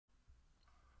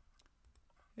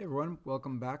Hey everyone,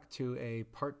 welcome back to a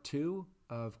part 2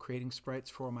 of creating sprites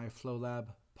for my FlowLab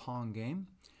Pong game.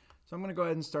 So I'm going to go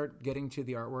ahead and start getting to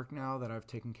the artwork now that I've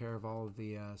taken care of all of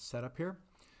the setup here.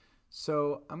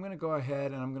 So I'm going to go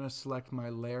ahead and I'm going to select my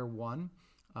layer 1,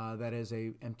 that is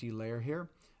a empty layer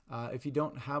here. If you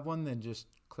don't have one, then just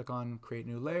click on create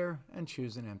new layer and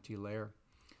choose an empty layer.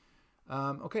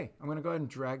 Okay, I'm going to go ahead and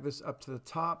drag this up to the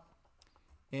top.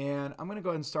 And I'm going to go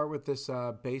ahead and start with this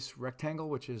base rectangle,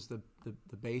 which is the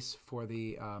base for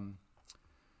the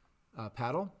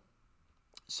paddle.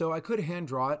 So I could hand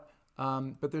draw it,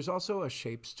 but there's also a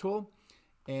shapes tool.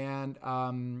 And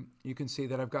you can see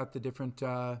that I've got the different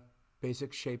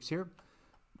basic shapes here.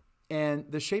 And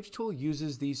the shapes tool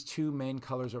uses these two main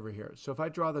colors over here. So if I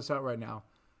draw this out right now,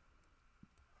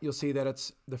 you'll see that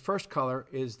it's the first color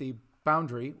is the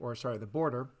boundary, or sorry, the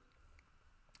border.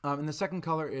 And the second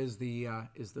color is the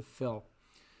fill.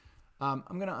 I'm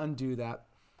going to undo that.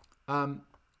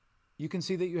 You can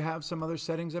see that you have some other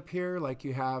settings up here, like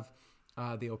you have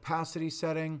the opacity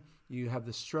setting, you have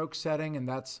the stroke setting, and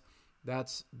that's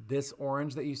this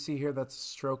orange that you see here. That's a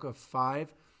stroke of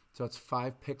 5, so it's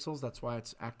 5 pixels. That's why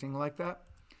it's acting like that.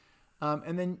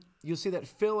 And then you'll see that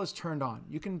fill is turned on.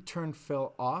 You can turn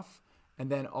fill off, and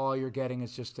then all you're getting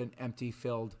is just an empty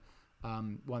filled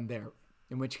one there.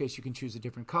 In which case you can choose a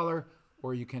different color,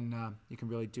 or you can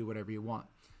really do whatever you want.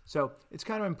 So it's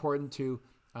kind of important to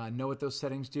know what those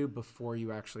settings do before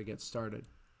you actually get started.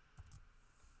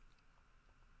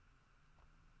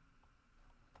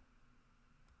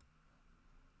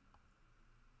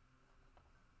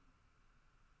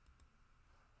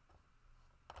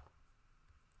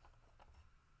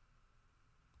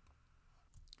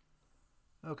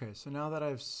 Okay, so now that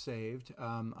I've saved,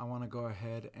 I want to go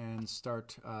ahead and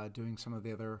start doing some of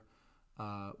the other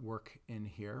work in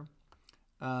here.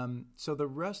 So the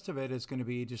rest of it is going to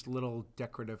be just little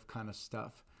decorative kind of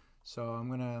stuff. So I'm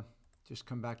going to just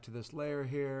come back to this layer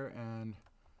here and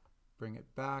bring it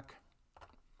back.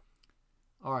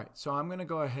 All right, so I'm going to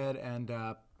go ahead and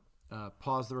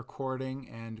pause the recording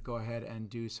and go ahead and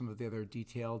do some of the other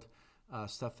detailed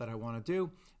stuff that I want to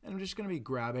do. And I'm just going to be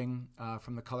grabbing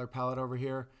from the color palette over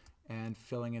here and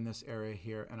filling in this area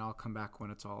here, and I'll come back when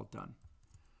it's all done.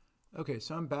 Okay,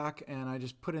 so I'm back, and I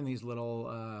just put in these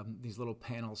little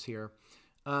panels here.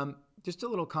 Just a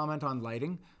little comment on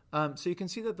lighting. So you can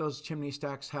see that those chimney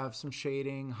stacks have some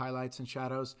shading, highlights, and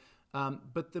shadows,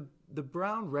 but the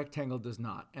brown rectangle does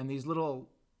not, and these little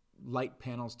light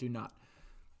panels do not.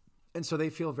 And so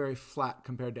they feel very flat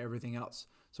compared to everything else.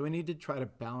 So we need to try to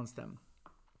balance them.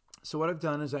 So what I've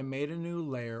done is I made a new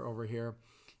layer over here,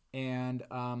 and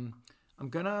I'm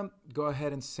gonna go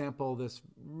ahead and sample this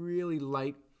really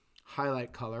light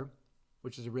highlight color,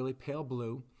 which is a really pale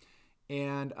blue.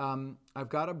 And I've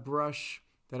got a brush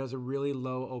that has a really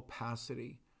low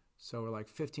opacity. So we're like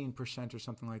 15% or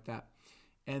something like that.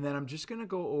 And then I'm just gonna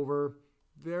go over,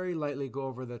 very lightly go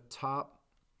over the top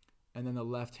and then the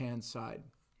left-hand side.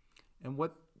 And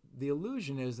what the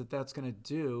illusion is that that's going to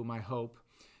do, my hope,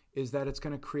 is that it's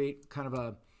going to create kind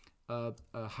of a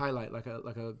highlight, like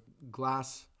a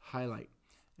glass highlight.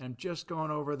 And I'm just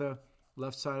going over the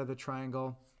left side of the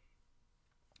triangle.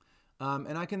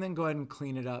 And I can then go ahead and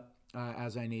clean it up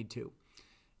as I need to.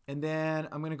 And then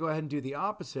I'm going to go ahead and do the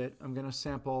opposite. I'm going to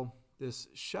sample this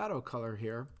shadow color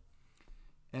here.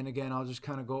 And again, I'll just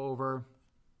kind of go over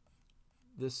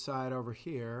this side over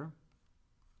here.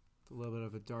 A little bit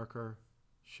of a darker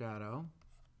shadow,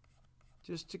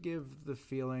 just to give the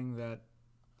feeling that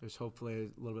there's hopefully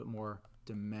a little bit more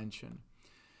dimension.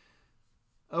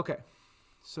 Okay,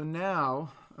 so now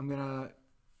I'm gonna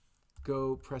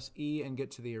go press E and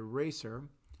get to the eraser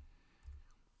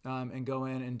and go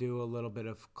in and do a little bit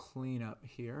of cleanup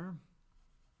here.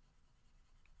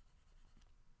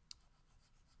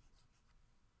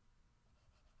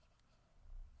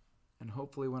 And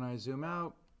hopefully when I zoom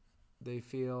out, they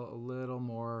feel a little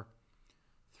more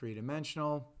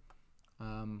three-dimensional.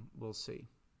 We'll see.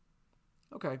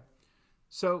 Okay,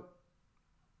 so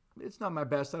it's not my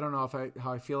best. I don't know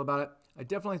how I feel about it. I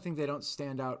definitely think they don't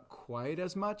stand out quite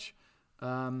as much.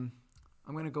 I'm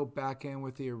going to go back in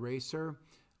with the eraser,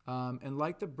 and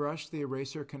like the brush, the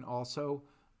eraser can also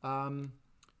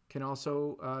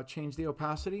change the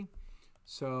opacity.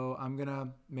 So I'm going to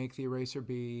make the eraser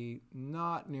be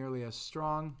not nearly as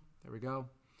strong. There we go.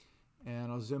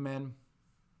 And I'll zoom in.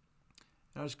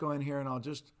 And I'll just go in here and I'll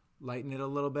just lighten it a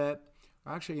little bit.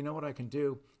 Or actually, you know what I can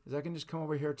do is I can just come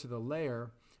over here to the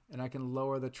layer and I can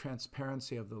lower the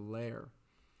transparency of the layer.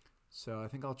 So I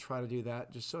think I'll try to do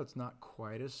that just so it's not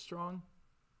quite as strong.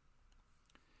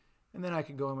 And then I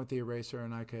could go in with the eraser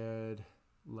and I could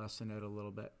lessen it a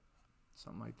little bit.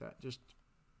 Something like that. Just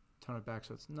tone it back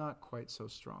so it's not quite so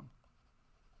strong.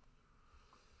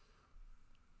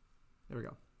 There we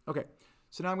go. Okay,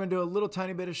 so now I'm going to do a little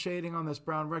tiny bit of shading on this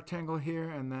brown rectangle here,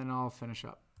 and then I'll finish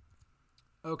up.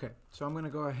 Okay, so I'm going to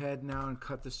go ahead now and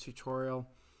cut this tutorial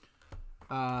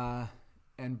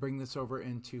and bring this over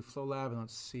into FlowLab, and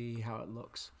let's see how it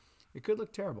looks. It could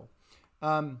look terrible.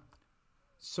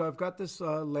 So I've got this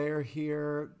layer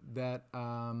here that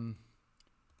I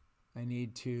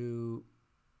need to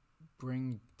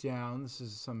bring down. This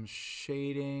is some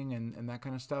shading and that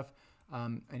kind of stuff.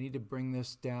 I need to bring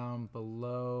this down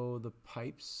below the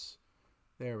pipes.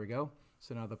 There we go.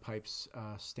 So now the pipes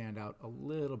stand out a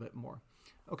little bit more.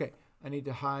 Okay, I need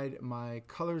to hide my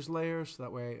colors layer so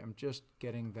that way I'm just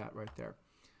getting that right there.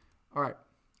 All right,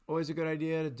 always a good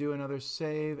idea to do another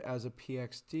save as a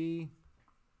PXD.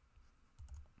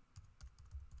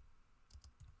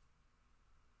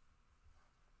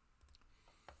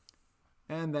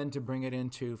 And then to bring it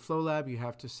into FlowLab, you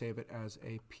have to save it as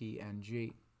a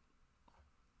PNG.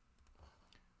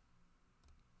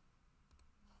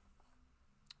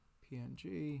 PNG,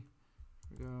 here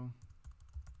we go.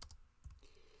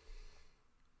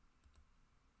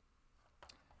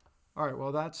 All right,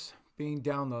 well, that's being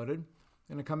downloaded. I'm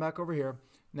going to come back over here.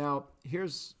 Now,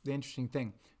 here's the interesting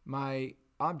thing. My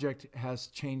object has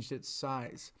changed its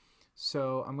size.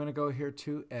 So I'm going to go here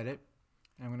to Edit.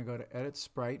 And I'm going to go to Edit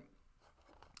Sprite.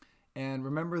 And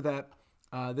remember that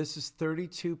this is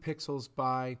 32 pixels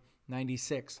by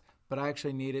 96, but I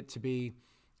actually need it to be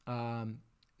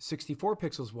 64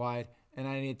 pixels wide, and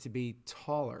I need it to be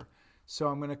taller. So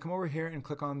I'm going to come over here and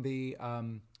click on the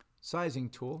sizing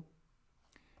tool.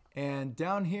 And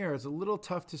down here, it's a little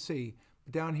tough to see,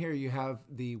 but down here you have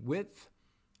the width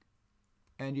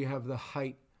and you have the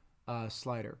height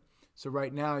slider. So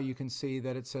right now you can see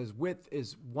that it says width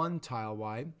is 1 tile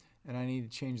wide, and I need to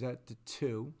change that to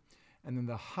 2. And then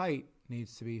the height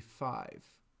needs to be 5.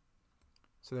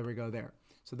 So there we go there.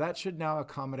 So that should now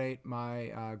accommodate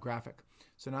my graphic.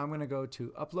 So now I'm going to go to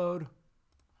Upload,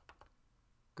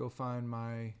 go find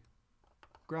my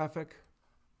graphic,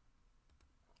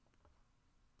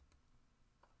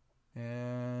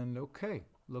 and okay,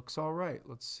 looks all right.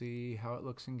 Let's see how it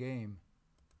looks in game.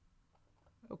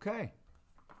 Okay,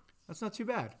 that's not too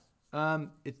bad.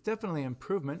 It's definitely an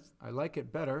improvement. I like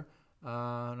it better.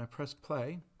 And I press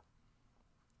play.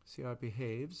 See how it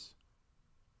behaves.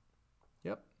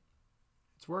 Yep,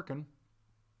 it's working.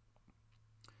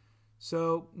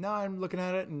 So now I'm looking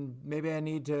at it, and maybe I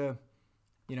need to,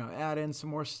 add in some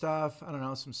more stuff. I don't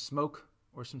know, some smoke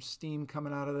or some steam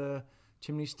coming out of the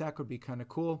chimney stack would be kind of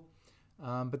cool.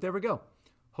 But there we go.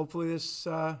 Hopefully this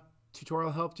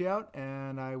tutorial helped you out,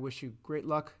 and I wish you great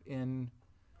luck in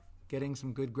getting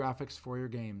some good graphics for your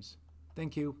games.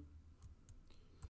 Thank you.